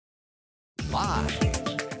Live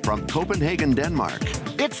from Copenhagen, Denmark,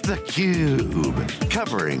 it's theCUBE,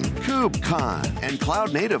 covering KubeCon and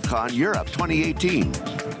CloudNativeCon Europe 2018.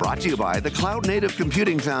 Brought to you by the Cloud Native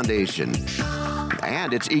Computing Foundation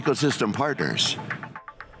and its ecosystem partners.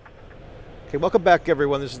 Okay, welcome back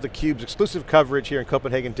everyone. This is theCUBE's exclusive coverage here in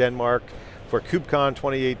Copenhagen, Denmark for KubeCon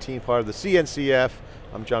 2018, part of the CNCF.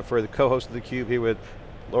 I'm John Furrier, the co-host of theCUBE, here with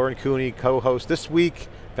Lauren Cooney, co-host this week,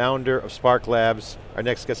 founder of Spark Labs. Our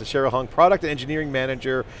next guest is Cheryl Hung, product and engineering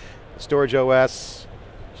manager, StorageOS.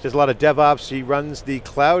 She does a lot of DevOps. She runs the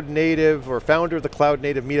Cloud Native, or founder of the Cloud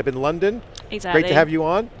Native meetup in London. Exactly. Great to have you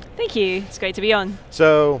on. Thank you, it's great to be on.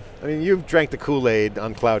 So, I mean, you've drank the Kool-Aid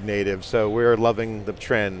on Cloud Native, so we're loving the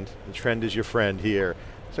trend. The trend is your friend here.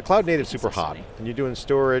 So Cloud Native is super hot, and you're doing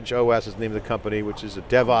StorageOS is the name of the company, which is a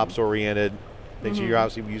DevOps-oriented thing, so you're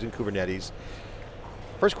obviously using Kubernetes.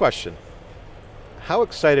 First question, how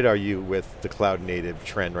excited are you with the Cloud Native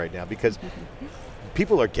trend right now? Because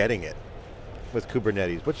people are getting it with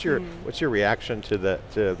Kubernetes. What's your reaction to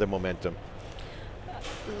the momentum?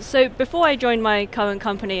 So before I joined my current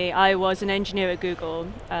company, I was an engineer at Google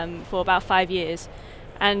for about 5 years.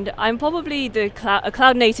 And I'm probably a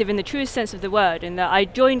cloud native in the truest sense of the word, in that I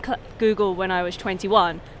joined Google when I was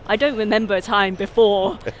 21. I don't remember a time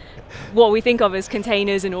before what we think of as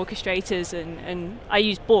containers and orchestrators, and I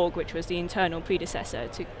used Borg, which was the internal predecessor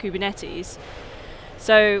to Kubernetes.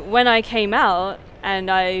 So when I came out and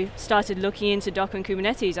I started looking into Docker and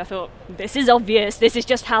Kubernetes, I thought, this is obvious, this is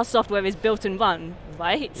just how software is built and run,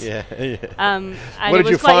 right? Yeah, yeah. And it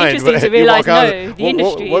was quite interesting to realize, no, the industry is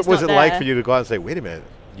not there. What was it like for you to go out and say, wait a minute,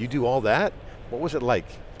 you do all that? What was it like?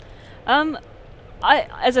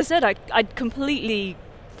 As I said, I'd completely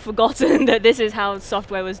forgotten that this is how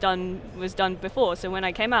software was done before. So when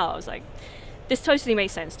I came out, I was like, this totally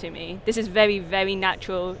makes sense to me. This is very, very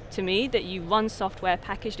natural to me, that you run software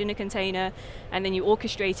packaged in a container and then you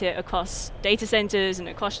orchestrate it across data centers and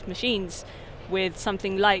across machines with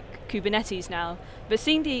something like Kubernetes now. But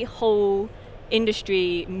seeing the whole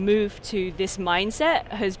industry move to this mindset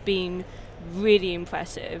has been really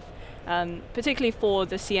impressive. Particularly for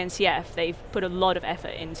the CNCF, they've put a lot of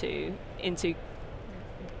effort into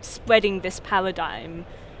spreading this paradigm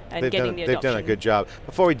and getting the adoption. They've done a good job.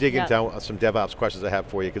 Before we dig into some DevOps questions I have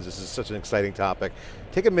for you, because this is such an exciting topic,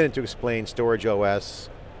 take a minute to explain StorageOS,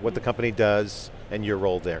 what the company does, and your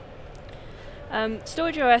role there.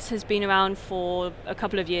 StorageOS has been around for a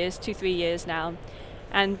couple of years, 2-3 years now,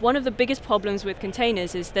 and one of the biggest problems with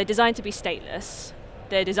containers is they're designed to be stateless.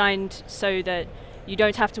 They're designed so that you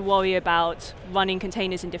don't have to worry about running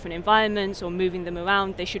containers in different environments or moving them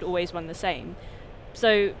around. They should always run the same.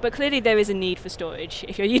 So, but clearly there is a need for storage.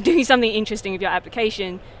 If you're doing something interesting with your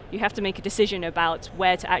application, you have to make a decision about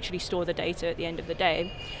where to actually store the data at the end of the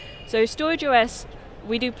day. So StorageOS,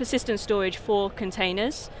 we do persistent storage for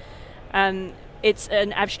containers. It's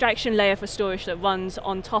an abstraction layer for storage that runs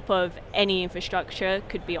on top of any infrastructure.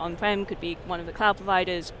 Could be on-prem, could be one of the cloud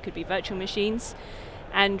providers, could be virtual machines.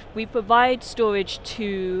 And we provide storage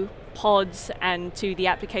to pods and to the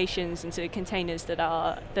applications and to the containers that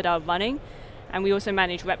are running. And we also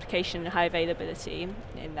manage replication and high availability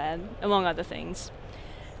in there, among other things.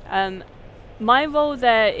 My role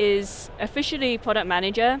there is officially product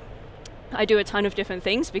manager. I do a ton of different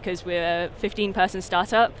things because we're a 15-person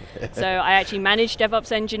startup. So I actually manage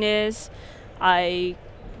DevOps engineers. I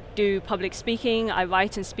do public speaking. I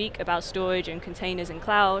write and speak about storage and containers and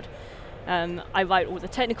cloud. I write all the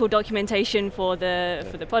technical documentation for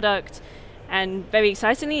the product. And very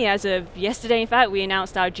excitingly, as of yesterday, in fact, we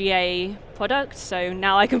announced our GA product. So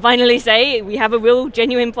now I can finally say we have a real,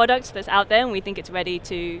 genuine product that's out there, and we think it's ready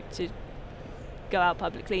to go out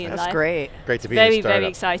publicly in live. That's great. Great to be in a startup. Very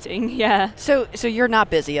exciting, yeah. So you're not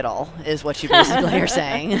busy at all, is what you basically are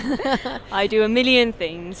saying. I do a million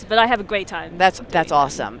things, but I have a great time. That's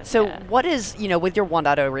awesome. So what is, with your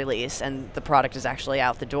 1.0 release and the product is actually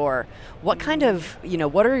out the door, what kind of,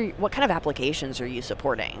 what kind of applications are you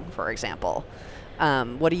supporting, for example?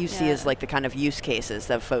 What do you see as like the kind of use cases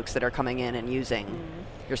of folks that are coming in and using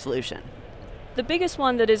your solution? The biggest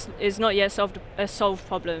one that is not yet a solved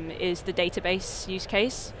problem is the database use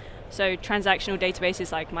case. So transactional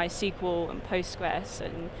databases like MySQL and Postgres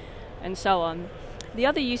and so on. The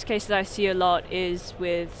other use case that I see a lot is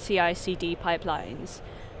with CI/CD pipelines.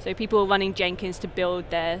 So people are running Jenkins to build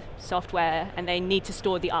their software, and they need to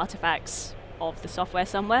store the artifacts of the software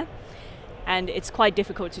somewhere. And it's quite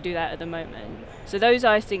difficult to do that at the moment. So those,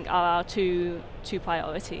 I think, are our two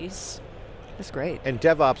priorities. That's great. In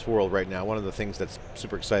DevOps world right now, one of the things that's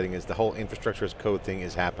super exciting is the whole infrastructure as code thing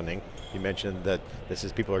is happening. You mentioned that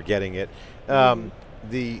people are getting it.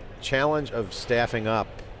 The challenge of staffing up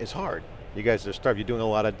is hard. You guys are startup, you're doing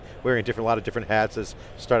wearing a lot of different hats as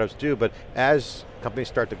startups do, but as companies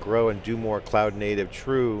start to grow and do more cloud native,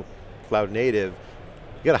 true cloud native,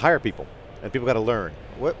 you got to hire people, and people got to learn.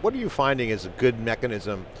 What are you finding is a good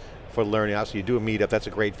mechanism for learning? Obviously you do a meetup, that's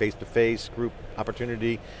a great face-to-face group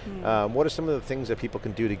opportunity. What are some of the things that people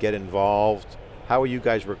can do to get involved? How are you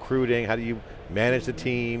guys recruiting? How do you manage the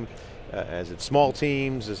team? Is it small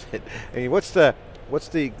teams? What's the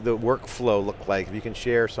workflow look like? If you can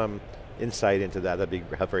share some insight into that, that'd be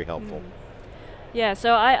very helpful. Yeah,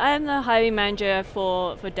 so I am the hiring manager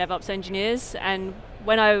for DevOps engineers, and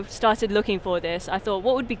when I started looking for this, I thought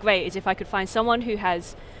what would be great is if I could find someone who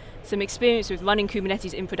has some experience with running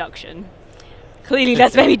Kubernetes in production. Clearly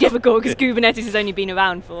that's very difficult because Kubernetes has only been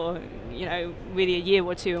around for really a year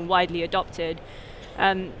or two and widely adopted.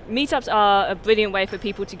 Meetups are a brilliant way for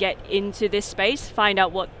people to get into this space, find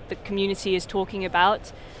out what the community is talking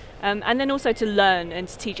about, and then also to learn and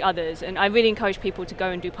to teach others. And I really encourage people to go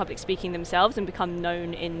and do public speaking themselves and become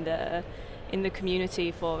known in the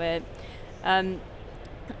community for it.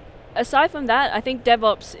 Aside from that, I think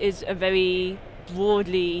DevOps is a very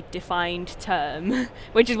broadly defined term,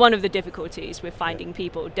 which is one of the difficulties with finding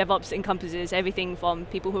people. DevOps encompasses everything from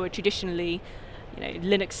people who are traditionally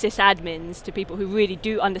Linux sysadmins to people who really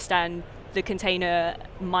do understand the container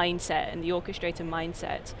mindset and the orchestrator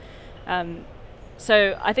mindset.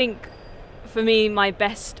 So I think for me, my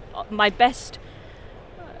best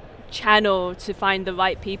channel to find the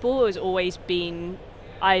right people has always been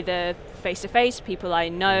either face-to-face, people I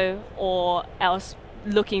know, or else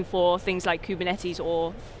looking for things like Kubernetes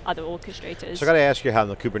or other orchestrators. So I got to ask you how in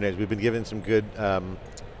the Kubernetes, we've been given some good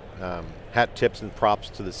hat tips and props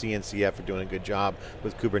to the CNCF for doing a good job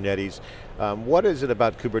with Kubernetes. What is it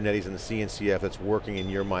about Kubernetes and the CNCF that's working in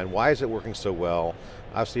your mind? Why is it working so well?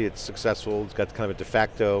 Obviously it's successful, it's got kind of a de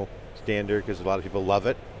facto standard because a lot of people love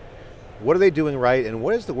it. What are they doing right, and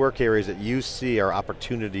what is the work areas that you see are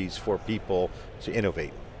opportunities for people to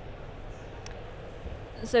innovate?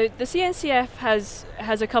 So the CNCF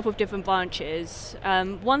has a couple of different branches.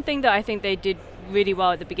 One thing that I think they did really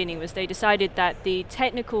well at the beginning was they decided that the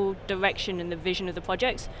technical direction and the vision of the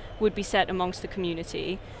projects would be set amongst the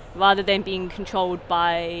community, rather than being controlled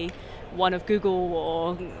by one of Google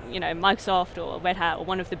or Microsoft or Red Hat or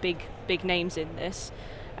one of the big names in this.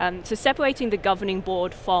 So separating the governing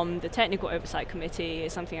board from the technical oversight committee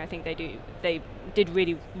is something I think they did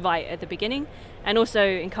really right at the beginning, and also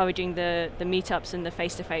encouraging the meetups and the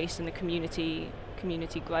face-to-face and the community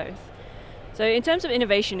growth. So in terms of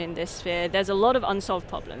innovation in this sphere, there's a lot of unsolved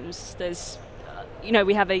problems. There's,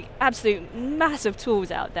 we have a absolute massive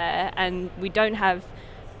tools out there, and we don't have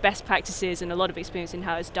best practices and a lot of experience in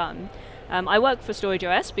how it's done. I work for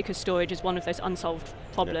StorageOS because storage is one of those unsolved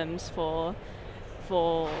problems for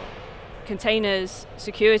containers.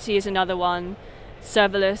 Security is another one.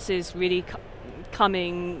 Serverless is really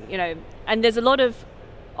coming, and there's a lot of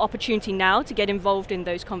opportunity now to get involved in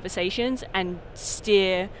those conversations and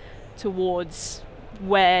steer towards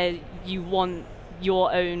where you want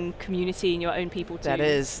your own community and your own people to be.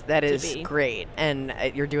 That is great, and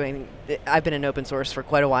I've been in open source for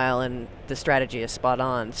quite a while, and the strategy is spot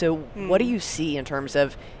on. So what do you see in terms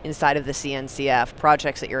of inside of the CNCF,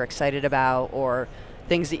 projects that you're excited about, or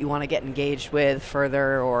things that you want to get engaged with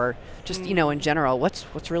further, or just in general,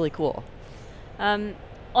 what's really cool? On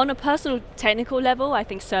a personal technical level, I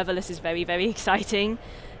think serverless is very, very exciting.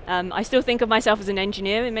 I still think of myself as an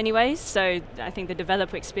engineer in many ways, so I think the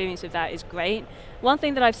developer experience of that is great. One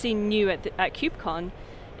thing that I've seen new at KubeCon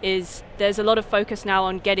is there's a lot of focus now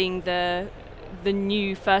on getting the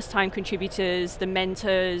new first-time contributors, the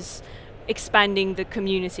mentors, expanding the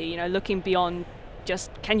community, looking beyond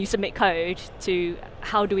just can you submit code to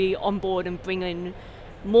how do we onboard and bring in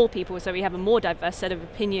more people so we have a more diverse set of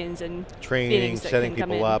opinions and training, setting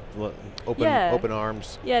people up, open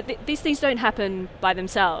arms. Yeah, these things don't happen by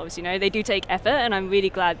themselves, they do take effort, and I'm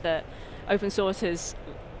really glad that open source has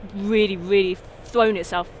really, really thrown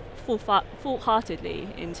itself full-heartedly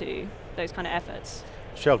into those kind of efforts.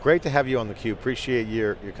 Cheryl, great to have you on theCUBE, appreciate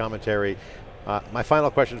your commentary. My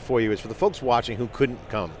final question for you is for the folks watching who couldn't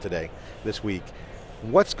come today, this week,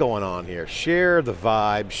 what's going on here? Share the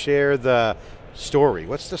vibe, share the story.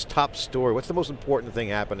 What's this top story? What's the most important thing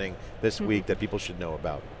happening this week that people should know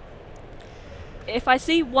about? If I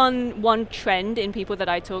see one trend in people that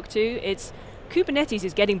I talk to, it's Kubernetes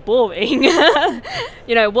is getting boring.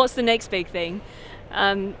 What's the next big thing?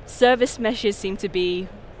 Service meshes seem to be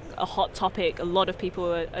a hot topic. A lot of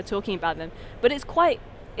people are talking about them, but I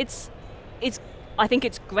think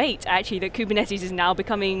it's great actually that Kubernetes is now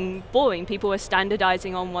becoming boring. People are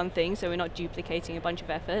standardizing on one thing, so we're not duplicating a bunch of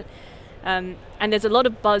effort. And there's a lot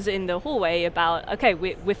of buzz in the hallway about, okay,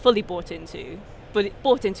 we're fully bought into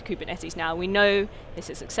Kubernetes now. We know it's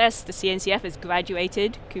a success. The CNCF has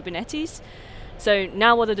graduated Kubernetes. So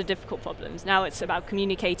now what are the difficult problems? Now it's about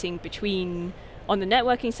communicating between, on the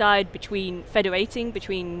networking side, federating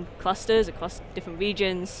between clusters across different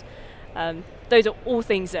regions. Those are all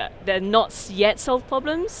things that they're not yet solved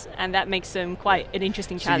problems, and that makes them quite an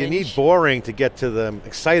interesting challenge. So you need boring to get to the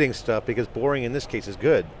exciting stuff, because boring in this case is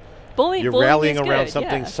good. You're boring rallying is around good,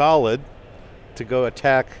 something yeah. solid to go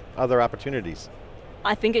attack other opportunities.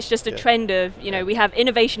 I think it's just a trend of, we have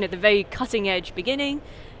innovation at the very cutting edge beginning.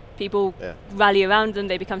 People rally around them,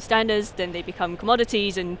 they become standards, then they become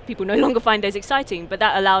commodities, and people no longer find those exciting, but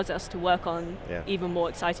that allows us to work on even more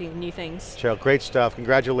exciting new things. Cheryl, great stuff.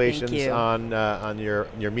 Congratulations Thank you. on your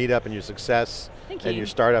meetup and your success. Thank and you. your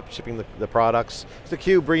startup shipping the products. It's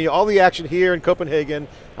theCUBE, bringing you all the action here in Copenhagen.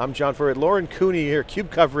 I'm John Furrier, Lauren Cooney here.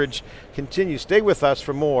 CUBE coverage continues. Stay with us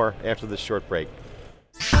for more after this short break.